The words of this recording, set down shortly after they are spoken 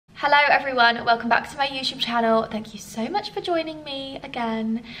Hello everyone, welcome back to my YouTube channel. Thank you so much for joining me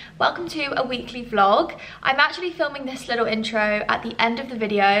again. Welcome to a weekly vlog. I'm actually filming this little intro at the end of the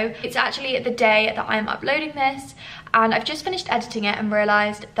video. It's actually the day that I'm uploading this, and I've just finished editing it and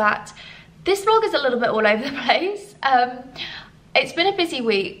realised that this vlog is a little bit all over the place. It's been a busy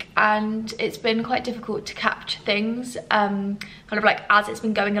week and it's been quite difficult to capture things kind of like as it's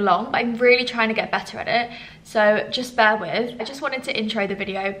been going along, but I'm really trying to get better at it, so just bear with. I just wanted to intro the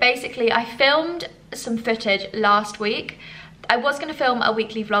video. Basically, I filmed some footage last week. I was going to film a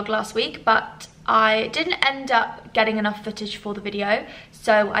weekly vlog last week, but I didn't end up getting enough footage for the video,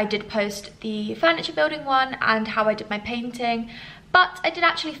 so I did post the furniture building one and how I did my painting. But I did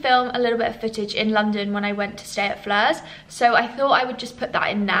actually film a little bit of footage in London when I went to stay at Fleur's, so I thought I would just put that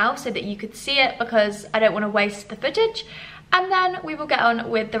in now so that you could see it, because I don't want to waste the footage, and then we will get on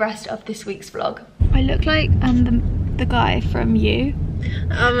with the rest of this week's vlog. I look like the guy from You.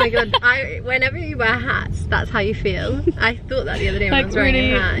 Oh my god, whenever you wear hats, that's how you feel. I thought that the other day when I was wearing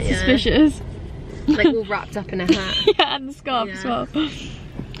really a hat. Suspicious. Yeah. Like all wrapped up in a hat. Yeah, and the scarf as well.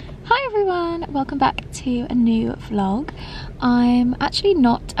 Hi everyone, welcome back to a new vlog. I'm actually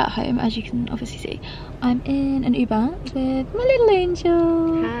not at home, as you can obviously see. I'm in an Uber with my little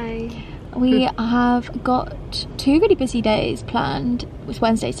angel. Hi. We have got 2 really busy days planned. It's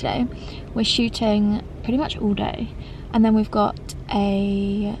Wednesday today. We're shooting pretty much all day, and then we've got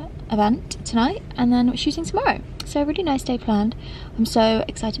a event tonight, and then we're shooting tomorrow. So a really nice day planned. I'm so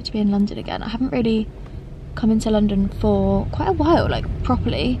excited to be in London again. I haven't really come into London for quite a while, like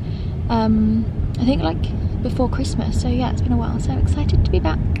properly. I think like before Christmas, so yeah, it's been a while, so I'm excited to be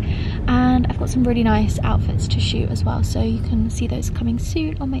back. And I've got some really nice outfits to shoot as well, so you can see those coming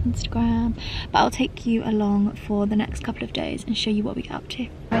soon on my Instagram, but I'll take you along for the next couple of days and show you what we get up to.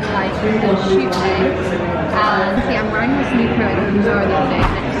 Like the shoot day, and see, I'm wearing this new coat from Zara the other day,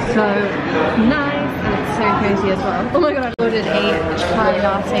 and it's so nice and it's so cozy as well. Oh my god, I ordered a chai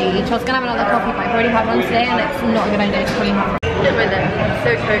latte each. I was gonna have another coffee, but I've already had one today, and it's not a good idea to fully have it. Look with it, it's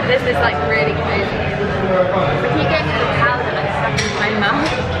so cozy. This is like really cozy. If you get the powder like stuck in my mouth.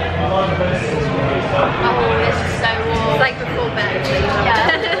 Oh, this is so warm. It's like before bed. Yeah.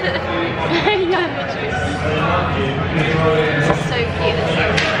 Yeah, literally. This is so cute. It's so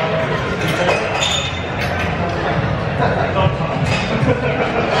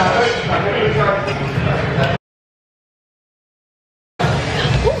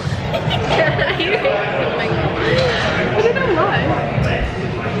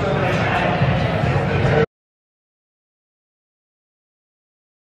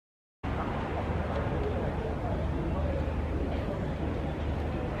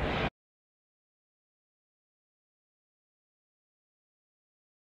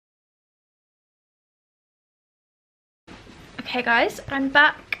Okay guys, I'm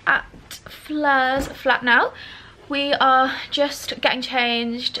back at Fleur's flat now. We are just getting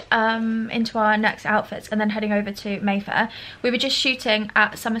changed into our next outfits and then heading over to Mayfair. We were just shooting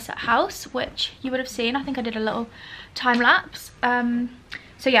at Somerset House, which you would have seen. I think I did a little time lapse.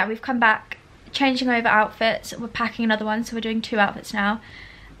 So yeah, we've come back, changing over outfits. We're packing another one, so we're doing 2 outfits now.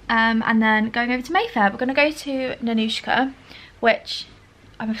 And then going over to Mayfair. We're gonna go to Nanushka, which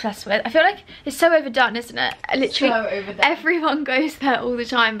I'm obsessed with. I feel like it's so overdone, isn't it? Literally, so overdone. Everyone goes there all the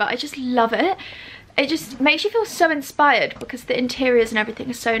time, but I just love it. It just makes you feel so inspired because the interiors and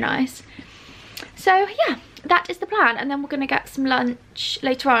everything is so nice. So yeah, that is the plan, and then we're gonna get some lunch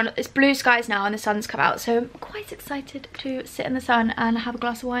later on. It's blue skies now and the sun's come out, so I'm quite excited to sit in the sun and have a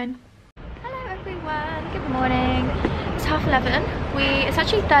glass of wine. Hello everyone, good morning. It's 11:30. It's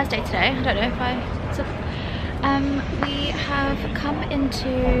actually Thursday today. I don't know if we have come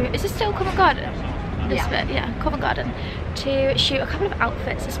into, is this still Covent Garden? This bit, yeah, Covent Garden, to shoot a couple of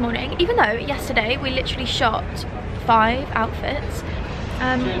outfits this morning, even though yesterday we literally shot 5 outfits.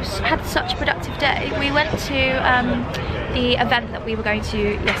 Had such a productive day. We went to the event that we were going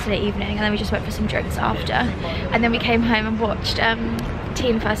to yesterday evening, and then we just went for some drinks after, and then we came home and watched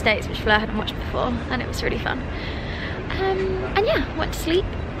Teen First Dates, which Fleur hadn't watched before, and it was really fun. And yeah, went to sleep.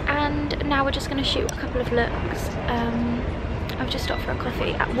 And now we're just going to shoot a couple of looks. I've just stopped for a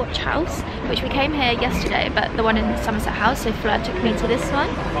coffee at Watch House, which we came here yesterday, but the one in Somerset House, so Fleur took me to this one.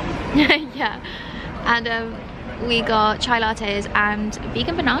 Yeah, and we got chai lattes and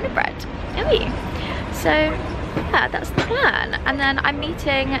vegan banana bread. Yummy. So yeah, that's the plan. And then I'm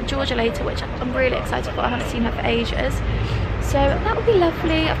meeting Georgia later, which I'm really excited for. I haven't seen her for ages, so that would be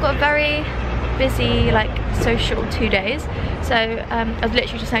lovely. I've got a very busy like social 2 days, so I was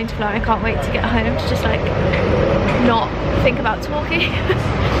literally just saying to Fleur I can't wait to get home to just like not think about talking. But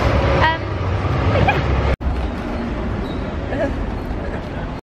yeah.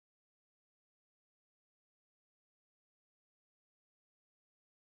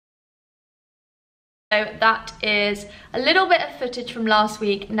 So that is a little bit of footage from last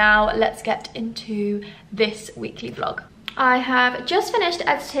week. Now let's get into this weekly vlog. I have just finished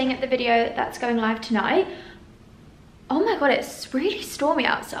editing the video that's going live tonight. Oh my god, it's really stormy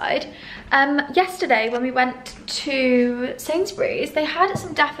outside. Yesterday when we went to Sainsbury's, they had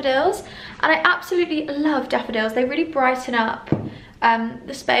some daffodils, and I absolutely love daffodils. They really brighten up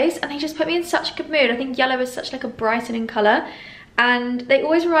the space, and they just put me in such a good mood. I think yellow is such like a brightening colour, and they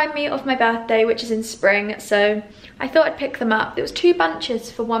always remind me of my birthday, which is in spring, so I thought I'd pick them up. There was 2 bunches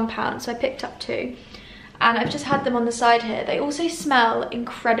for £1, so I picked up 2. And I've just had them on the side here. They also smell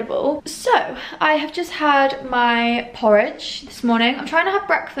incredible. So I have just had my porridge this morning. I'm trying to have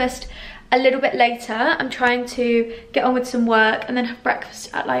breakfast a little bit later. I'm trying to get on with some work and then have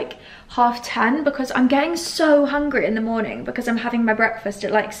breakfast at like 10:30, because I'm getting so hungry in the morning because I'm having my breakfast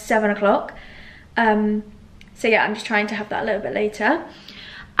at like 7 o'clock. So yeah, I'm just trying to have that a little bit later.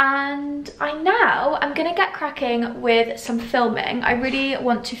 And I'm gonna get cracking with some filming. I really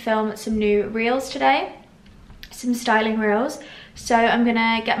want to film some new reels today. Some styling reels, so I'm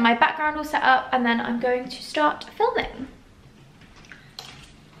gonna get my background all set up and then I'm going to start filming.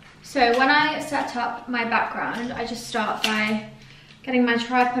 So when I set up my background, I just start by getting my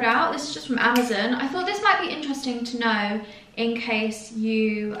tripod out. This is just from Amazon. I thought this might be interesting to know in case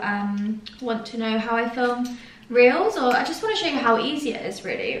you want to know how I film reels, or I just want to show you how easy it is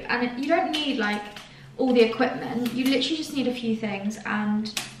really. And you don't need like all the equipment, you literally just need a few things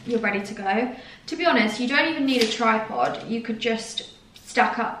and you're ready to go. To be honest, you don't even need a tripod. You could just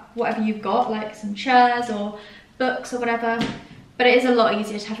stack up whatever you've got, like some chairs or books or whatever, but it is a lot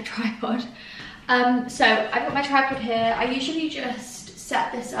easier to have a tripod. So I've got my tripod here. I usually just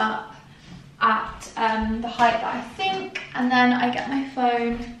set this up at the height that I think, and then I get my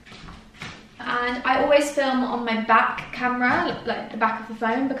phone, and I always film on my back camera, like the back of the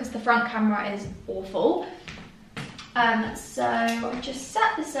phone, because the front camera is awful. So I just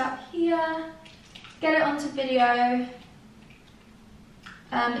set this up here, get it onto video,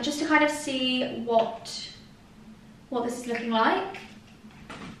 just to kind of see what this is looking like.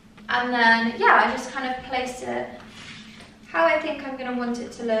 And then, yeah, I just kind of place it how I think I'm gonna want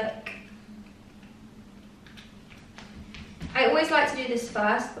it to look. I always like to do this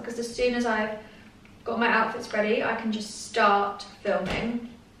first, because as soon as I've got my outfits ready, I can just start filming.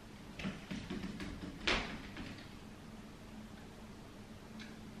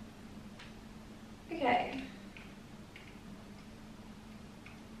 Okay.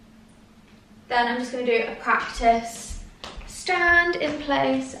 Then I'm just going to do a practice stand in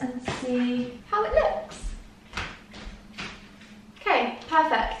place and see how it looks. Okay,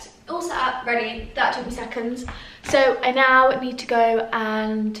 perfect. All set up, ready. That took me seconds. So I now need to go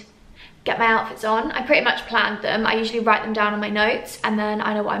and get my outfits on. I pretty much planned them. I usually write them down on my notes, and then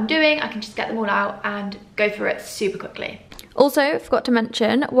I know what I'm doing. I can just get them all out and go through it super quickly. Also, forgot to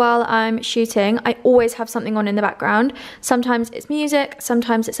mention, while I'm shooting, I always have something on in the background. Sometimes it's music,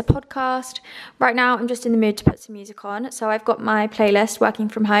 sometimes it's a podcast. Right now, I'm just in the mood to put some music on. So I've got my playlist, Working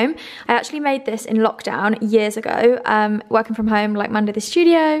From Home. I actually made this in lockdown years ago, working from home, like Monday the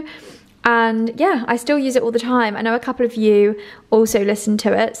Studio. And yeah, I still use it all the time. I know a couple of you also listen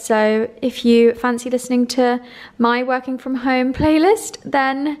to it, so if you fancy listening to my working from home playlist,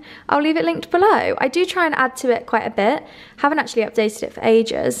 then I'll leave it linked below. I do try and add to it quite a bit. Haven't actually updated it for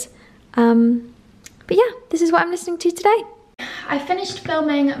ages. But yeah, this is what I'm listening to today. I finished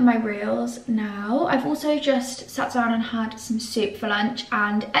filming my reels now. I've also just sat down and had some soup for lunch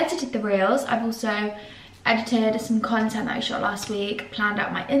and edited the reels. I've also edited some content that I shot last week, planned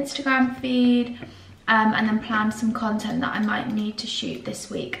out my Instagram feed, and then planned some content that I might need to shoot this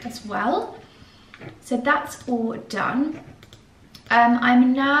week as well. So that's all done.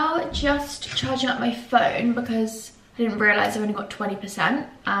 I'm now just charging up my phone because I didn't realise I've only got 20%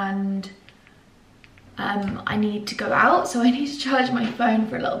 and I need to go out, so I need to charge my phone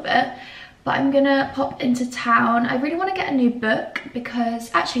for a little bit. But I'm gonna pop into town. I really want to get a new book because,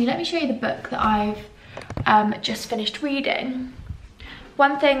 actually, let me show you the book that I've just finished reading.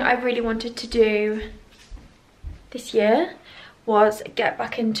 One thing I really wanted to do this year was get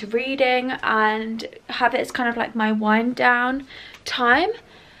back into reading and have it as kind of like my wind down time.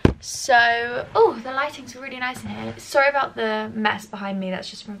 So, oh, the lighting's really nice in here. Sorry about the mess behind me, that's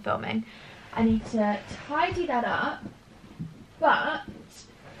just from filming. I need to tidy that up. But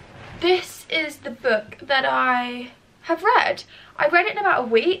this is the book that I have read. I read it in about a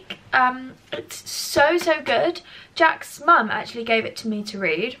week. It's so good. Jack's mum actually gave it to me to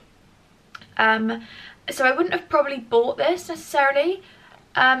read. So I wouldn't have probably bought this necessarily.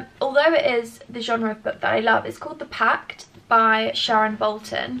 Although it is the genre of book that I love. It's called The Pact by Sharon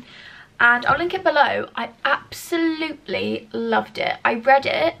Bolton. and I'll link it below. I absolutely loved it. I read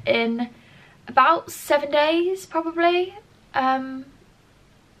it in about 7 days, probably. Yeah,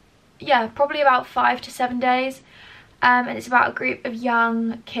 probably about 5 to 7 days. And it's about a group of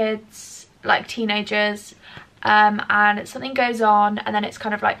young kids, like teenagers, and something goes on, and then it's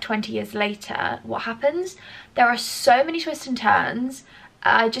kind of like 20 years later what happens. There are so many twists and turns.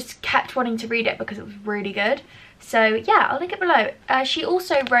 I just kept wanting to read it because it was really good. So yeah, I'll link it below. She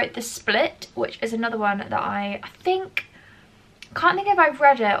also wrote The Split, which is another one that I think, can't think if I've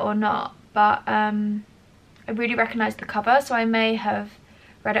read it or not, but I really recognise the cover, so I may have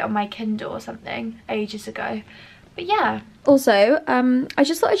read it on my Kindle or something ages ago. But yeah. Also, I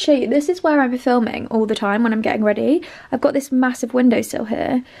just thought I'd show you, this is where I'm filming all the time when I'm getting ready. I've got this massive windowsill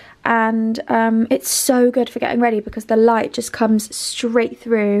here, and it's so good for getting ready because the light just comes straight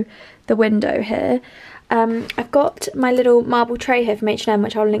through the window here. I've got my little marble tray here from H&M,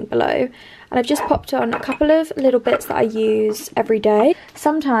 which I'll link below, and I've just popped on a couple of little bits that I use every day.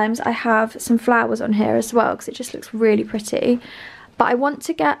 Sometimes I have some flowers on here as well because it just looks really pretty. But I want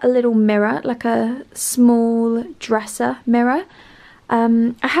to get a little mirror, like a small dresser mirror.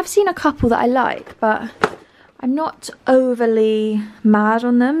 I have seen a couple that I like, but I'm not overly mad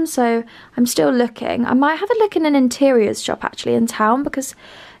on them, so I'm still looking. I might have a look in an interiors shop actually in town because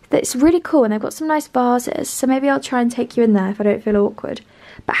it's really cool and they've got some nice vases, so maybe I'll try and take you in there if I don't feel awkward.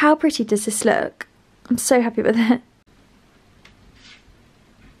 But how pretty does this look? I'm so happy with it.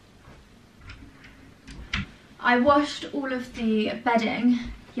 I washed all of the bedding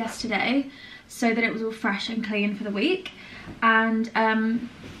yesterday so that it was all fresh and clean for the week, and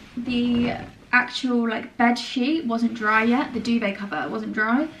the actual like bed sheet wasn't dry yet. The duvet cover wasn't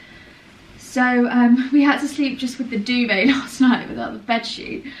dry, so we had to sleep just with the duvet last night without the bed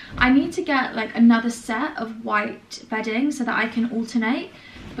sheet. I need to get like another set of white bedding so that I can alternate,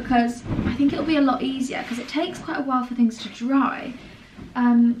 because I think it'll be a lot easier because it takes quite a while for things to dry.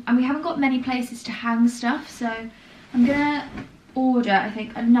 And we haven't got many places to hang stuff, so I'm gonna order, I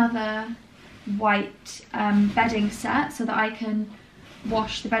think, another white bedding set so that I can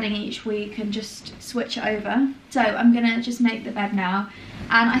wash the bedding each week and just switch it over. So I'm gonna just make the bed now,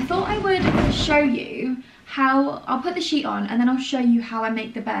 and I thought I would show you how I'll put the sheet on, and then I'll show you how I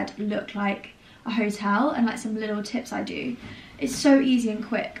make the bed look like a hotel and like some little tips I do. It's so easy and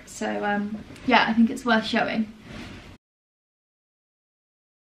quick, so yeah, I think it's worth showing.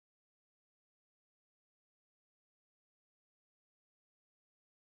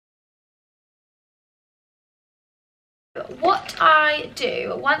 What I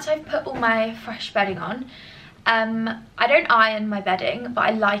do once I've put all my fresh bedding on, I don't iron my bedding, but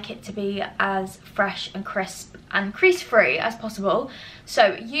I like it to be as fresh and crisp and crease free as possible.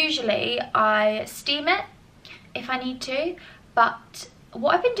 So usually I steam it if I need to, but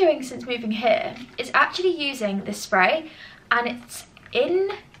what I've been doing since moving here is actually using this spray, and it's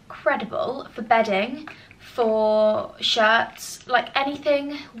incredible for bedding, for shirts, like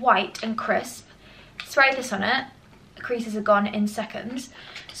anything white and crisp. Spray this on it, creases are gone in seconds.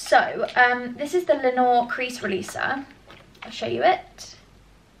 So this is the Lenore crease releaser. I'll show you it.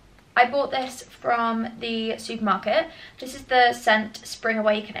 I bought this from the supermarket. This is the scent Spring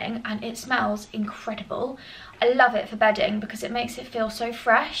Awakening, and it smells incredible. I love it for bedding because it makes it feel so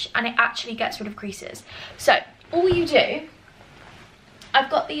fresh, and it actually gets rid of creases. So all you do, I've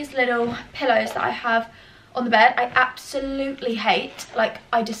got these little pillows that I have on the bed. I absolutely hate, like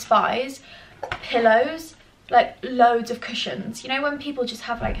I despise pillows, like loads of cushions. You know when people just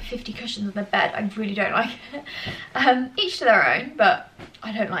have like 50 cushions on their bed? I really don't like it. Each to their own, but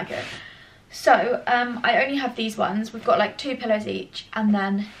I don't like it. So I only have these ones. We've got like 2 pillows each, and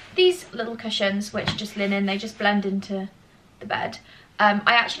then these little cushions, which are just linen. They just blend into the bed.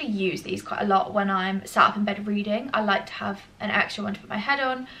 I actually use these quite a lot when I'm sat up in bed reading. I like to have an extra one to put my head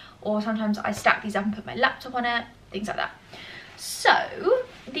on, or sometimes I stack these up and put my laptop on it, things like that. So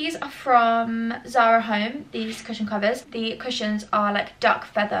these are from Zara Home, these cushion covers. The cushions are like duck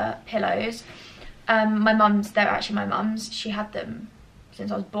feather pillows. My mum's, they're actually my mum's. She had them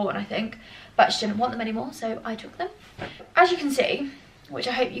since I was born, I think, but she didn't want them anymore, so I took them. As you can see, which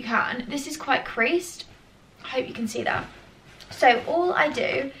I hope you can, this is quite creased. I hope you can see that. So all I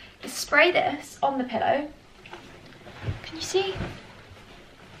do is spray this on the pillow. Can you see?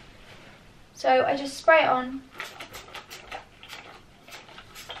 So I just spray it on.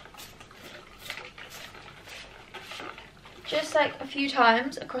 Just like a few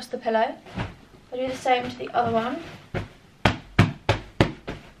times across the pillow. I do the same to the other one.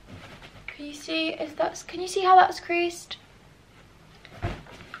 Can you see if that's, can you see how that's creased?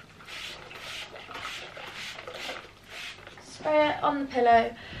 Spray it on the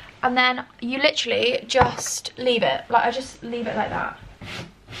pillow, and then you literally just leave it. Like, I just leave it like that.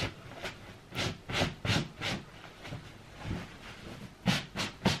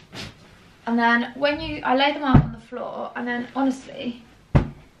 And then I lay them out on the floor, and then honestly,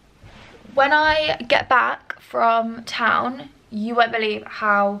 when I get back from town, you won't believe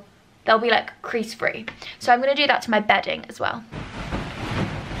how they'll be like crease free. So I'm going to do that to my bedding as well.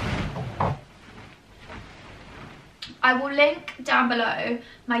 I will link down below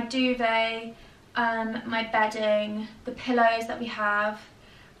my duvet, my bedding, the pillows that we have,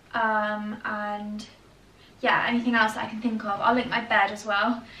 and yeah, anything else that I can think of. I'll link my bed as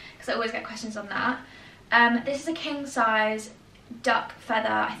well, because I always get questions on that. This is a king size duck feather.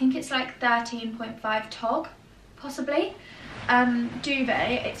 I think it's like 13.5 tog, possibly.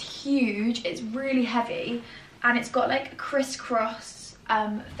 Duvet. It's huge, it's really heavy, and it's got like crisscross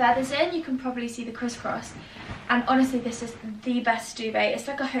feathers in. You can probably see the crisscross, and honestly this is the best duvet. It's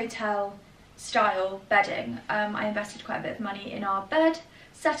like a hotel style bedding. I invested quite a bit of money in our bed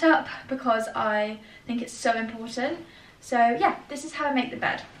setup because I think it's so important. So yeah, this is how I make the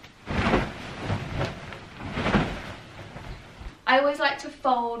bed. I always like to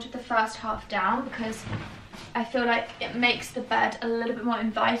fold the first half down because I feel like it makes the bed a little bit more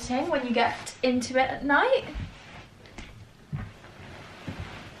inviting when you get into it at night.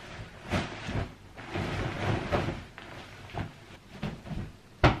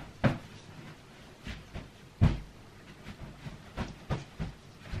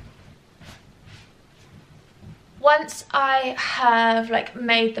 Once I have like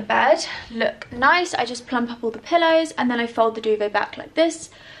made the bed look nice, I just plump up all the pillows and then I fold the duvet back like this.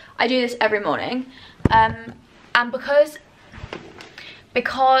 I do this every morning, and because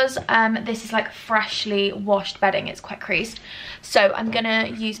this is like freshly washed bedding, it's quite creased, so I'm gonna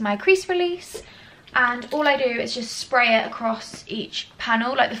use my crease release, and all I do is just spray it across each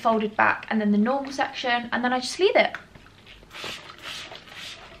panel, like the folded back and then the normal section, and then I just leave it.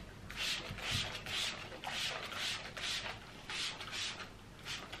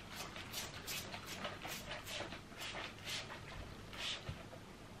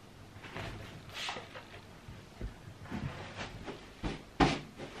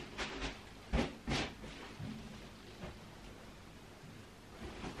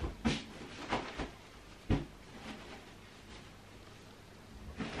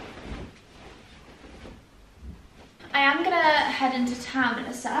 I am gonna head into town in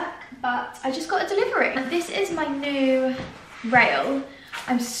a sec, but I just got a delivery. And this is my new rail.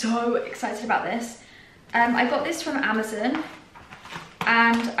 I'm so excited about this. I got this from Amazon,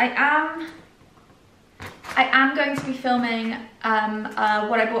 and I am going to be filming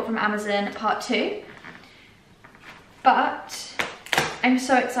what I bought from Amazon part 2. But I'm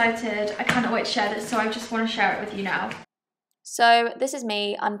so excited. I cannot wait to share this, so I just want to share it with you now. So this is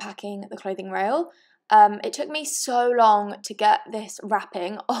me unpacking the clothing rail. It took me so long to get this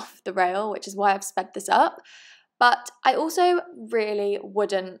wrapping off the rail, which is why I've sped this up. But I also really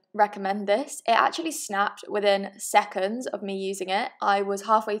wouldn't recommend this. It actually snapped within seconds of me using it. I was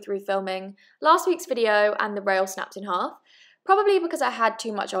halfway through filming last week's video and the rail snapped in half. Probably because I had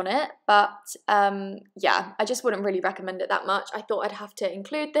too much on it, but yeah, I just wouldn't really recommend it that much. I thought I'd have to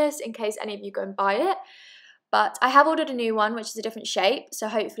include this in case any of you go and buy it. But I have ordered a new one, which is a different shape, so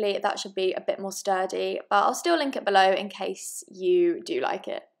hopefully that should be a bit more sturdy. But I'll still link it below in case you do like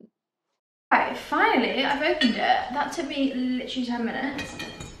it. Right, finally, I've opened it. That took me literally 10 minutes.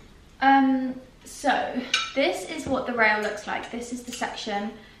 So this is what the rail looks like. This is the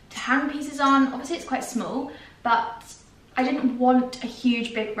section to hang pieces on. Obviously it's quite small, but I didn't want a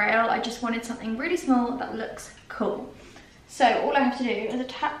huge big rail. I just wanted something really small that looks cool. So all I have to do is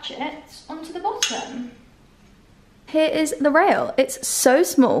attach it onto the bottom. Here is the rail. It's so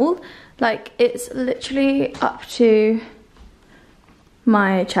small, like it's literally up to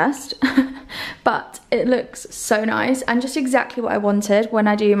my chest, but it looks so nice and just exactly what I wanted when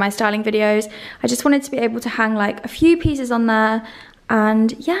I do my styling videos. I just wanted to be able to hang like a few pieces on there,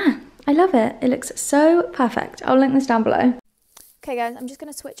 and yeah, I love it. It looks so perfect. I'll link this down below. Okay guys, I'm just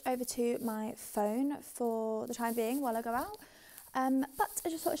going to switch over to my phone for the time being while I go out. But I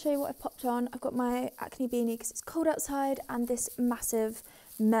just thought I'd show you what I've popped on. I've got my acne beanie because it's cold outside, and this massive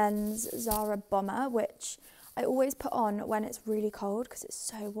men's Zara bomber, which I always put on when it's really cold because it's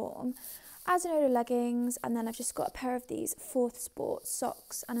so warm. As an of leggings, and then I've just got a pair of these Fourth Sport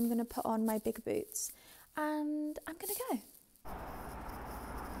socks, and I'm going to put on my big boots, and I'm going to go.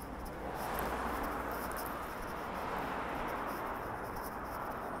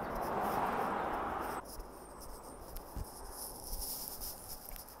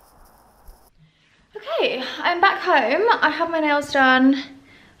 Okay, I'm back home. I had my nails done.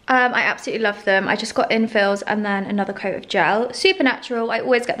 I absolutely love them. I just got infills and then another coat of gel. Super natural, I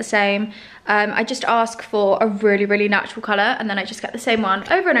always get the same. I just ask for a really, really natural colour and then I just get the same one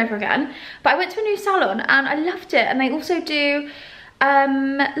over and over again. But I went to a new salon and I loved it. And they also do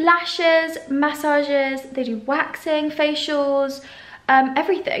lashes, massages, they do waxing, facials,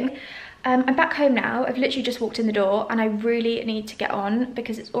 everything. I'm back home now. I've literally just walked in the door and I really need to get on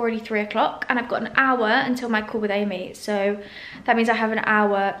because it's already 3 o'clock and I've got an hour until my call with Amy. So that means I have an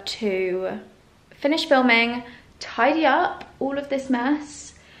hour to finish filming, tidy up all of this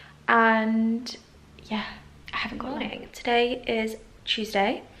mess, and yeah, I haven't got long. Today is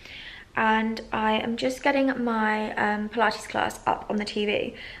Tuesday and I am just getting my Pilates class up on the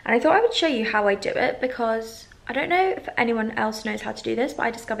TV, and I thought I would show you how I do it because I don't know if anyone else knows how to do this, but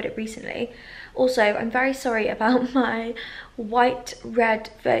I discovered it recently. Also, I'm very sorry about my white, red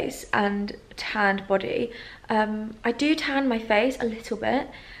face and tanned body. I do tan my face a little bit,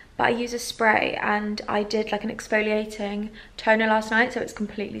 but I use a spray and I did like an exfoliating toner last night, so it's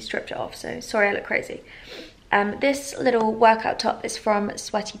completely stripped it off, so sorry I look crazy. This little workout top is from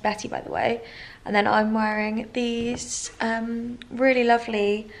Sweaty Betty, by the way, and then I'm wearing these really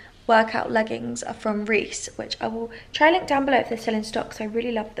lovely workout leggings are from Reese, which I will try and link down below if they're still in stock because I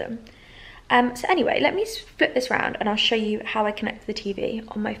really love them. So anyway, let me flip this around and I'll show you how I connect the TV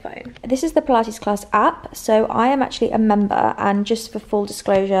on my phone. This is the Pilates class app. So I am actually a member, and just for full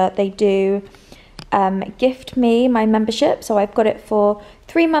disclosure, they do gift me my membership. So I've got it for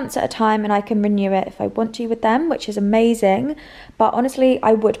 3 months at a time and I can renew it if I want to with them, which is amazing. But honestly,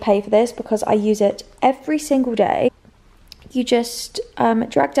 I would pay for this because I use it every single day. You just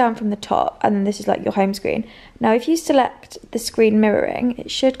drag down from the top and then this is like your home screen. Now if you select the screen mirroring, it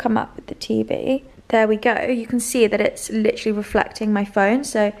should come up with the TV. There we go. You can see that it's literally reflecting my phone.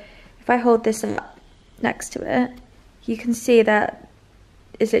 So if I hold this up next to it, you can see that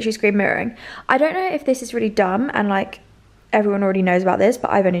it's literally screen mirroring. I don't know if this is really dumb and like everyone already knows about this,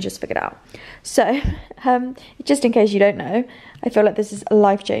 but I've only just figured out. So just in case you don't know, I feel like this is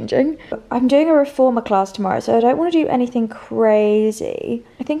life-changing. I'm doing a reformer class tomorrow, so I don't want to do anything crazy.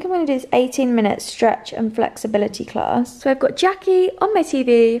 I think I'm going to do this 18-minute stretch and flexibility class. So I've got Jackie on my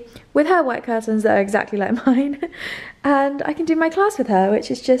TV with her white curtains that are exactly like mine, and I can do my class with her,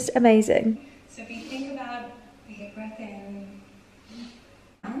 which is just amazing. So if you think about the breath in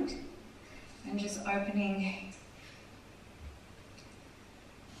and just opening,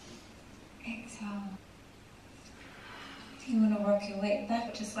 exhale. You want to work your weight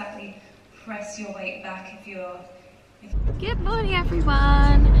back, just slightly press your weight back if you're... Good morning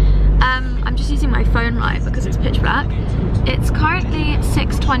everyone. I'm just using my phone light because it's pitch black. It's currently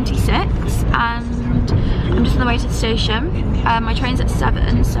 6:26 and I'm just on the way to the station. My train's at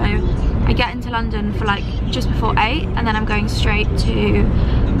 7, so I get into London for like just before 8 and then I'm going straight to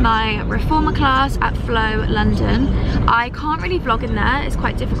my reformer class at Flow London. I can't really vlog in there, it's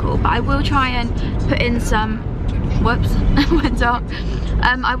quite difficult, but I will try and put in some... Whoops, went up.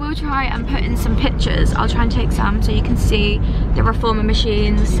 I will try and put in some pictures. I'll try and take some so you can see the reformer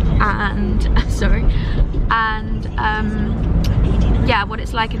machines and sorry, and yeah, what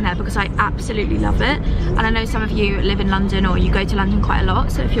it's like in there because I absolutely love it. And I know some of you live in London or you go to London quite a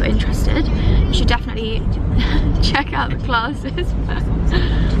lot, so if you're interested, you should definitely check out the classes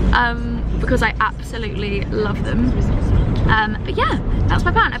because I absolutely love them. But yeah, that's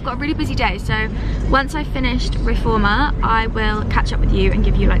my plan. I've got a really busy day, so once I've finished reformer, I will catch up with you and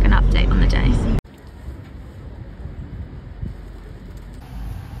give you like an update on the day.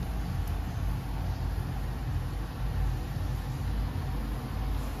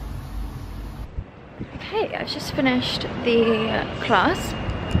 Okay, I've just finished the class.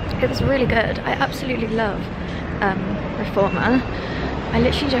 It was really good. I absolutely love reformer. I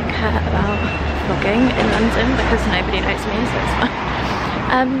literally don't care about vlogging in London because nobody knows me, so it's fine.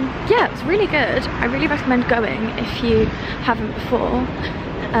 Yeah, it was really good. I really recommend going if you haven't before.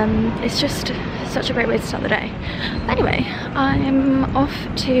 It's just such a great way to start the day. Anyway, I'm off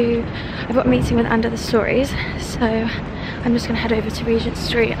to... I've got a meeting with Under the Stories, so I'm just going to head over to Regent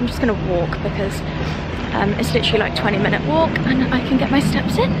Street. I'm just going to walk because it's literally like 20-minute walk and I can get my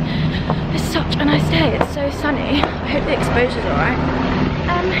steps in. It's such a nice day. It's so sunny. I hope the exposure's alright.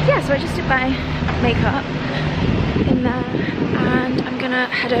 Yeah, so I just did my makeup in there and I'm gonna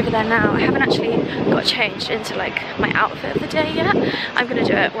head over there now. I haven't actually got changed into like my outfit of the day yet. I'm gonna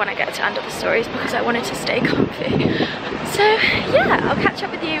do it when I get to Under the Stories because I wanted to stay comfy. So yeah, I'll catch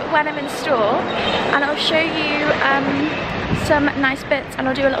up with you when I'm in store and I'll show you some nice bits and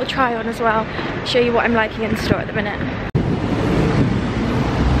I'll do a little try on as well, show you what I'm liking in the store at the minute.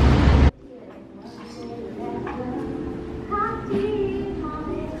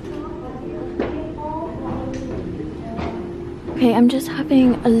 Okay, I'm just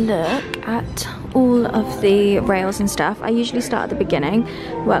having a look at all of the rails and stuff. I usually start at the beginning,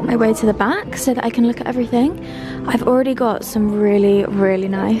 work my way to the back so that I can look at everything. I've already got some really, really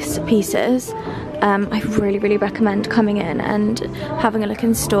nice pieces. I really recommend coming in and having a look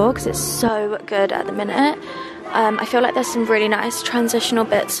in store because it's so good at the minute. I feel like there's some really nice transitional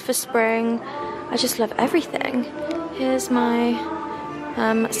bits for spring. I just love everything. Here's my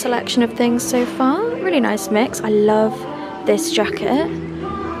selection of things so far. Really nice mix. I love this jacket.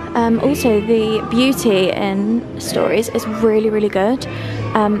 Also the beauty in Stories is really good.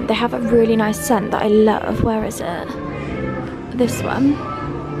 They have a really nice scent that I love. Where is it? This one.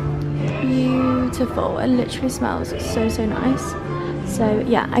 Beautiful. It literally smells so nice. So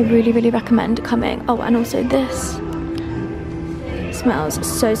yeah, I really recommend coming. Oh, and also this smells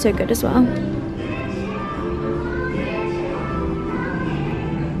so good as well.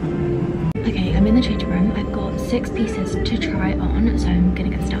 Okay, I'm in the changing room. I've got 6 pieces to try on, so I'm gonna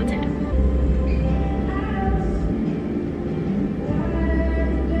get started.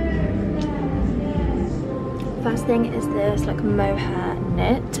 First thing is this like mohair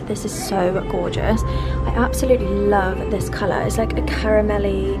knit. This is so gorgeous. I absolutely love this colour. It's like a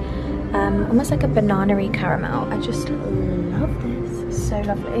caramelly, almost like a banana-y caramel. I just love this. It's so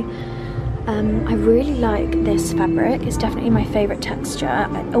lovely. I really like this fabric. It's definitely my favourite texture.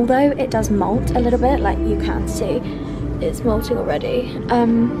 Although it does molt a little bit, like you can see, it's molting already.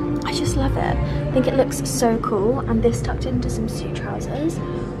 I just love it. I think it looks so cool, and this tucked into some suit trousers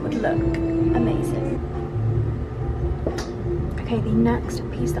would look amazing. Okay, the next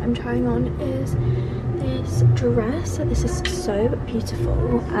piece that I'm trying on is this dress. This is so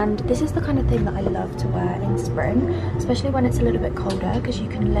beautiful, and this is the kind of thing that I love to wear in spring, especially when it's a little bit colder, because you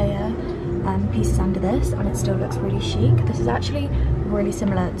can layer pieces under this and it still looks really chic. This is actually really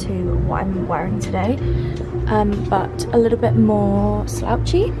similar to what I'm wearing today, but a little bit more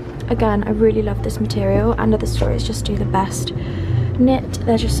slouchy. Again, I really love this material, and other Stories just do the best knit.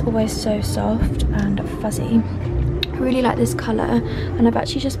 They're just always so soft and fuzzy. I really like this colour, and I've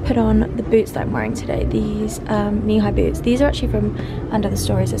actually just put on the boots that I'm wearing today, these knee-high boots. These are actually from Under the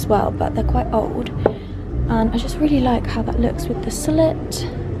Stories as well, but they're quite old, and I just really like how that looks with the slit.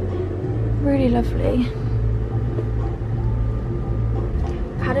 Really lovely.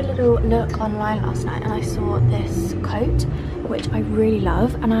 I had a little look online last night and I saw this coat, which I really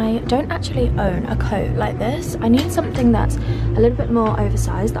love, and I don't actually own a coat like this. I need something that's a little bit more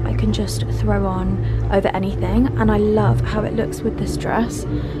oversized that I can just throw on over anything, and I love how it looks with this dress.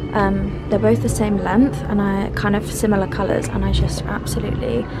 They're both the same length and kind of similar colours, and I just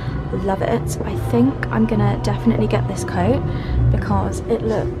absolutely love it. I think I'm gonna definitely get this coat because it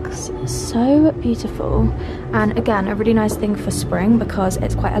looks so beautiful, and again, a really nice thing for spring because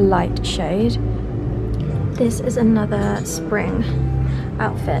it's quite a light shade. This is another spring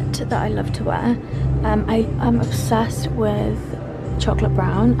outfit that I love to wear. I'm obsessed with chocolate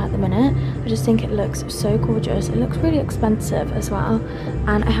brown at the minute. I just think it looks so gorgeous. It looks really expensive as well,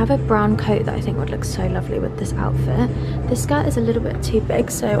 and I have a brown coat that I think would look so lovely with this outfit. This skirt is a little bit too big,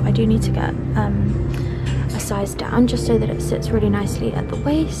 so I do need to get a size down just so that it sits really nicely at the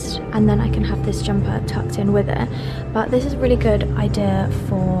waist, and then I can have this jumper tucked in with it. But this is a really good idea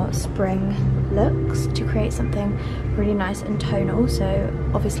for spring looks, to create something really nice and tonal. So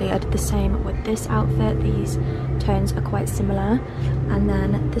obviously I did the same with this outfit. These tones are quite similar, and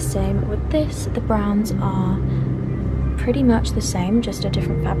then the same with this. The browns are pretty much the same, just a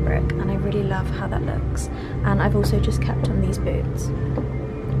different fabric, and I really love how that looks. And I've also just kept on these boots,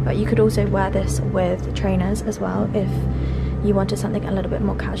 but you could also wear this with trainers as well if you wanted something a little bit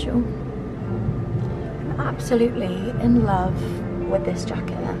more casual. I'm absolutely in love with this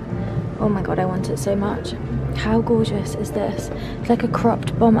jacket. Oh my god, I want it so much. How gorgeous is this? It's like a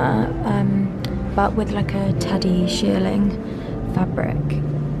cropped bomber, but with like a teddy shearling fabric.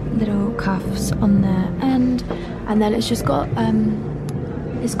 Little cuffs on the end, and then it's just got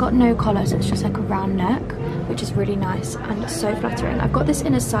no collar, so it's just like a round neck, which is really nice and so flattering. I've got this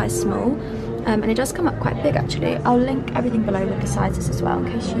in a size small, and it does come up quite big actually. I'll link everything below with the sizes as well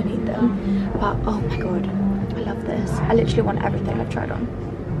in case you need them. But oh my god, I love this. I literally want everything I've tried on.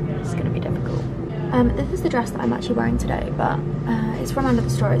 It's gonna be difficult. This is the dress that I'm actually wearing today, but it's from Under the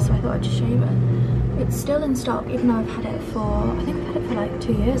Stories, so I thought I'd just show you it. It's still in stock, even though I've had it for, I think I've had it for like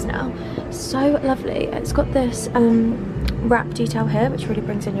 2 years now. So lovely. It's got this wrap detail here, which really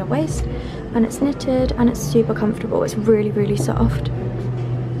brings in your waist, and it's knitted and it's super comfortable. It's really soft,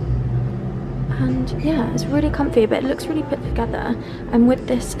 and yeah, it's really comfy, but it looks really put together. And with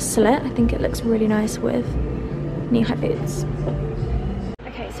this slit, I think it looks really nice with knee-high boots.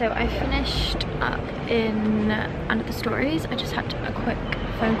 so I finished up in Under the Stories. I just had a quick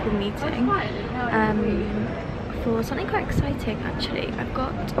phone call meeting for something quite exciting actually. I've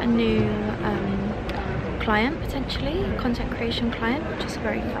got a new client potentially, content creation client, which is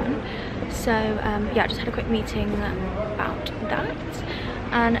very fun. So yeah, I just had a quick meeting about that.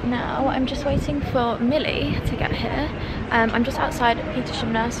 And now I'm just waiting for Millie to get here. I'm just outside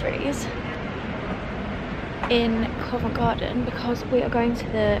Petersham Nurseries in Covent Garden because we are going to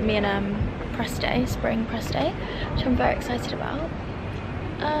the press day, spring press day, which I'm very excited about.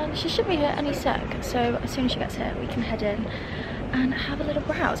 And she should be here any sec, so as soon as she gets here we can head in and have a little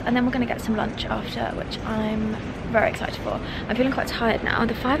browse, and then we're going to get some lunch after, which I'm very excited for. I'm feeling quite tired now.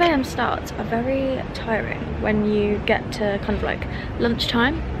 The 5 AM starts are very tiring when you get to kind of like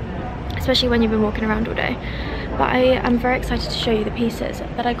lunchtime, especially when you've been walking around all day. But I am very excited to show you the pieces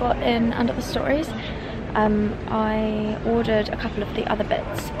that I got in Under the Stories. I ordered a couple of the other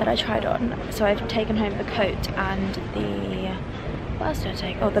bits that I tried on, so I've taken home the coat and the, what else did I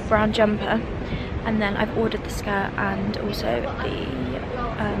take? Oh, the brown jumper, and then I've ordered the skirt and also the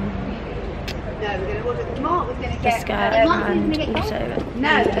skirt and also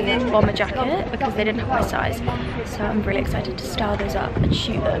the bomber jacket because they didn't have my size, so I'm really excited to style those up and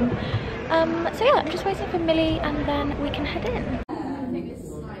shoot them. So yeah, I'm just waiting for Millie and then we can head in.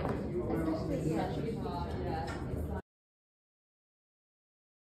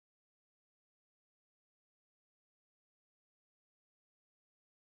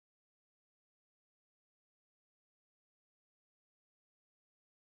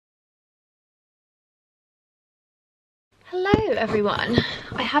 Hello everyone.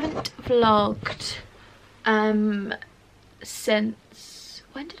 I haven't vlogged since,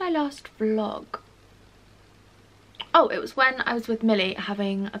 when did I last vlog? Oh, it was when I was with Millie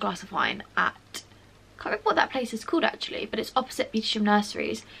having a glass of wine at, I can't remember what that place is called actually, but it's opposite Petersham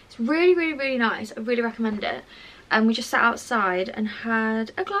Nurseries. It's really nice. I really recommend it. And we just sat outside and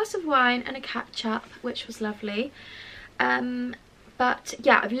had a glass of wine and a catch up, which was lovely. But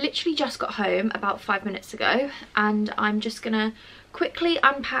yeah, I've literally just got home about 5 minutes ago and I'm just gonna quickly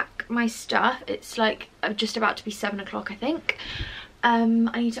unpack my stuff. It's like just about to be 7 o'clock, I think. I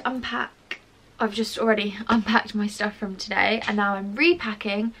need to unpack. I've just already unpacked my stuff from today and now I'm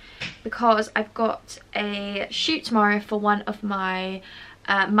repacking because I've got a shoot tomorrow for one of my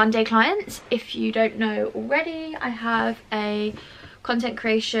Monday clients. If you don't know already, I have a content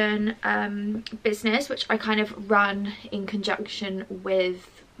creation business which I kind of run in conjunction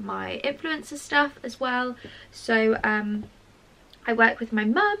with my influencer stuff as well. So I work with my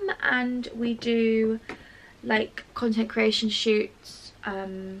mum and we do like content creation shoots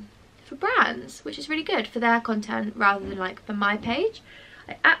for brands, which is really good for their content rather than like for my page.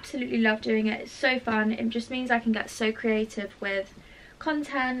 I absolutely love doing it. It's so fun. It just means I can get so creative with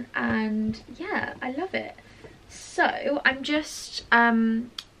content and yeah, I love it. So I'm just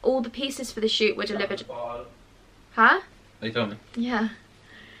all the pieces for the shoot were delivered. Huh? Are you filming? Yeah.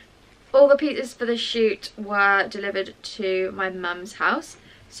 All the pieces for the shoot were delivered to my mum's house.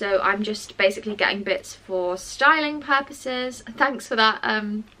 So I'm just basically getting bits for styling purposes. Thanks for that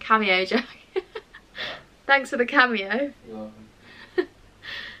cameo, Jack. Thanks for the cameo. You're welcome.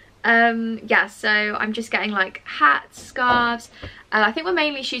 Yeah, so I'm just getting like hats, scarves. I think we're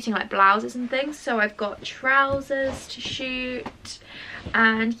mainly shooting like blouses and things, so I've got trousers to shoot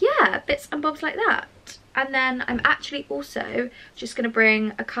and yeah, bits and bobs like that. And then I'm actually also just going to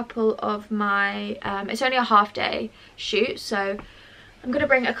bring a couple of my, it's only a half day shoot, so I'm going to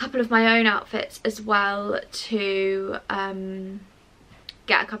bring a couple of my own outfits as well to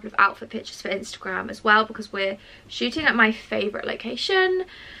get a couple of outfit pictures for Instagram as well, because we're shooting at my favourite location.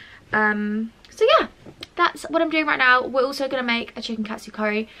 So yeah, that's what I'm doing right now. We're also going to make a chicken katsu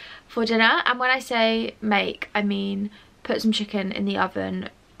curry for dinner, and when I say make, I mean put some chicken in the oven,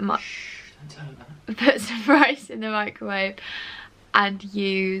 put some rice in the microwave and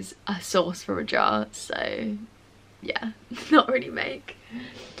use a sauce from a jar. So yeah, not really make.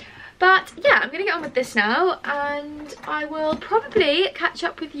 But yeah, I'm gonna get on with this now and I will probably catch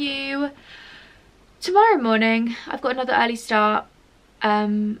up with you tomorrow morning. I've got another early start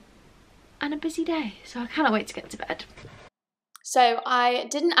and a busy day, so I cannot wait to get to bed. So I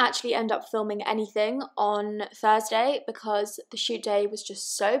didn't actually end up filming anything on Thursday because the shoot day was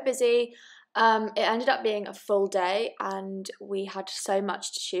just so busy. It ended up being a full day and we had so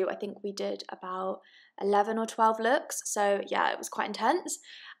much to shoot. I think we did about 11 or 12 looks, so yeah, it was quite intense.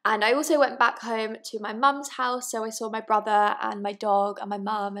 And I also went back home to my mum's house, so I saw my brother and my dog and my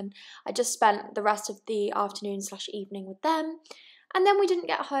mum, and I just spent the rest of the afternoon / evening with them. And then we didn't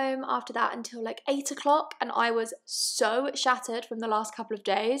get home after that until like 8 o'clock, and I was so shattered from the last couple of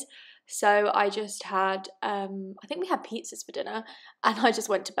days. So I just had, I think we had pizzas for dinner, and I just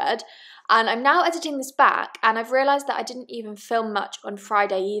went to bed. And I'm now editing this back, and I've realised that I didn't even film much on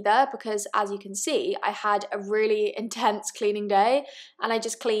Friday either, because as you can see, I had a really intense cleaning day, and I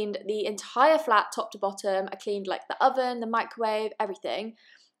just cleaned the entire flat top to bottom. I cleaned like the oven, the microwave, everything.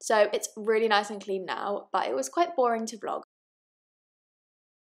 So it's really nice and clean now, but it was quite boring to vlog.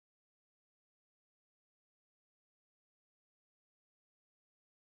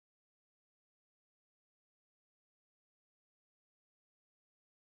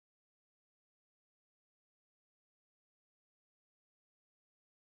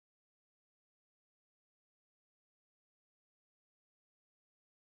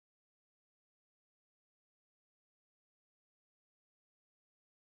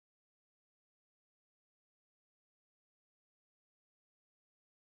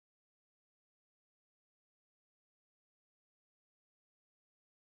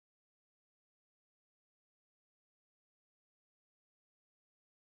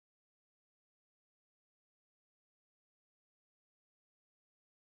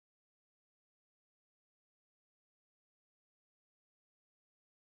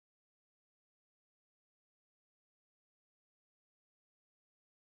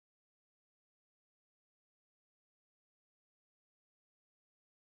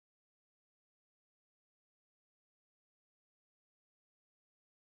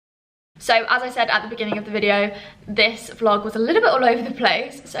 So as I said at the beginning of the video, this vlog was a little bit all over the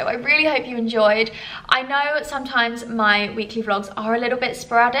place, so I really hope you enjoyed. I know sometimes my weekly vlogs are a little bit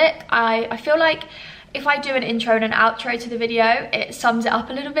sporadic. I feel like if I do an intro and an outro to the video, it sums it up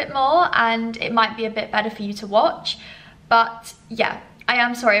a little bit more and it might be a bit better for you to watch. But yeah, I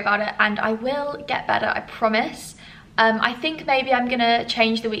am sorry about it, and I will get better, I promise. I think maybe I'm gonna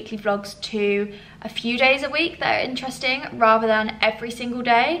change the weekly vlogs to a few days a week that are interesting rather than every single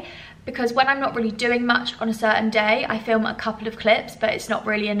day, because when I'm not really doing much on a certain day, I film a couple of clips, but it's not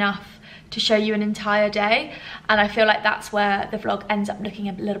really enough to show you an entire day, and I feel like that's where the vlog ends up looking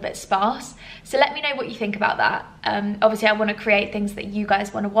a little bit sparse. So let me know what you think about that. Obviously I want to create things that you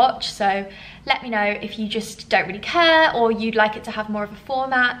guys want to watch, so let me know if you just don't really care or you'd like it to have more of a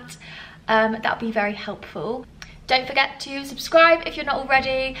format. That would be very helpful. Don't forget to subscribe if you're not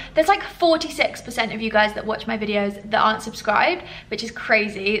already. There's like 46% of you guys that watch my videos that aren't subscribed, which is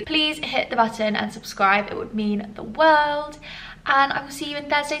crazy. Please hit the button and subscribe, it would mean the world. And I will see you in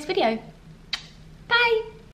Thursday's video. Bye!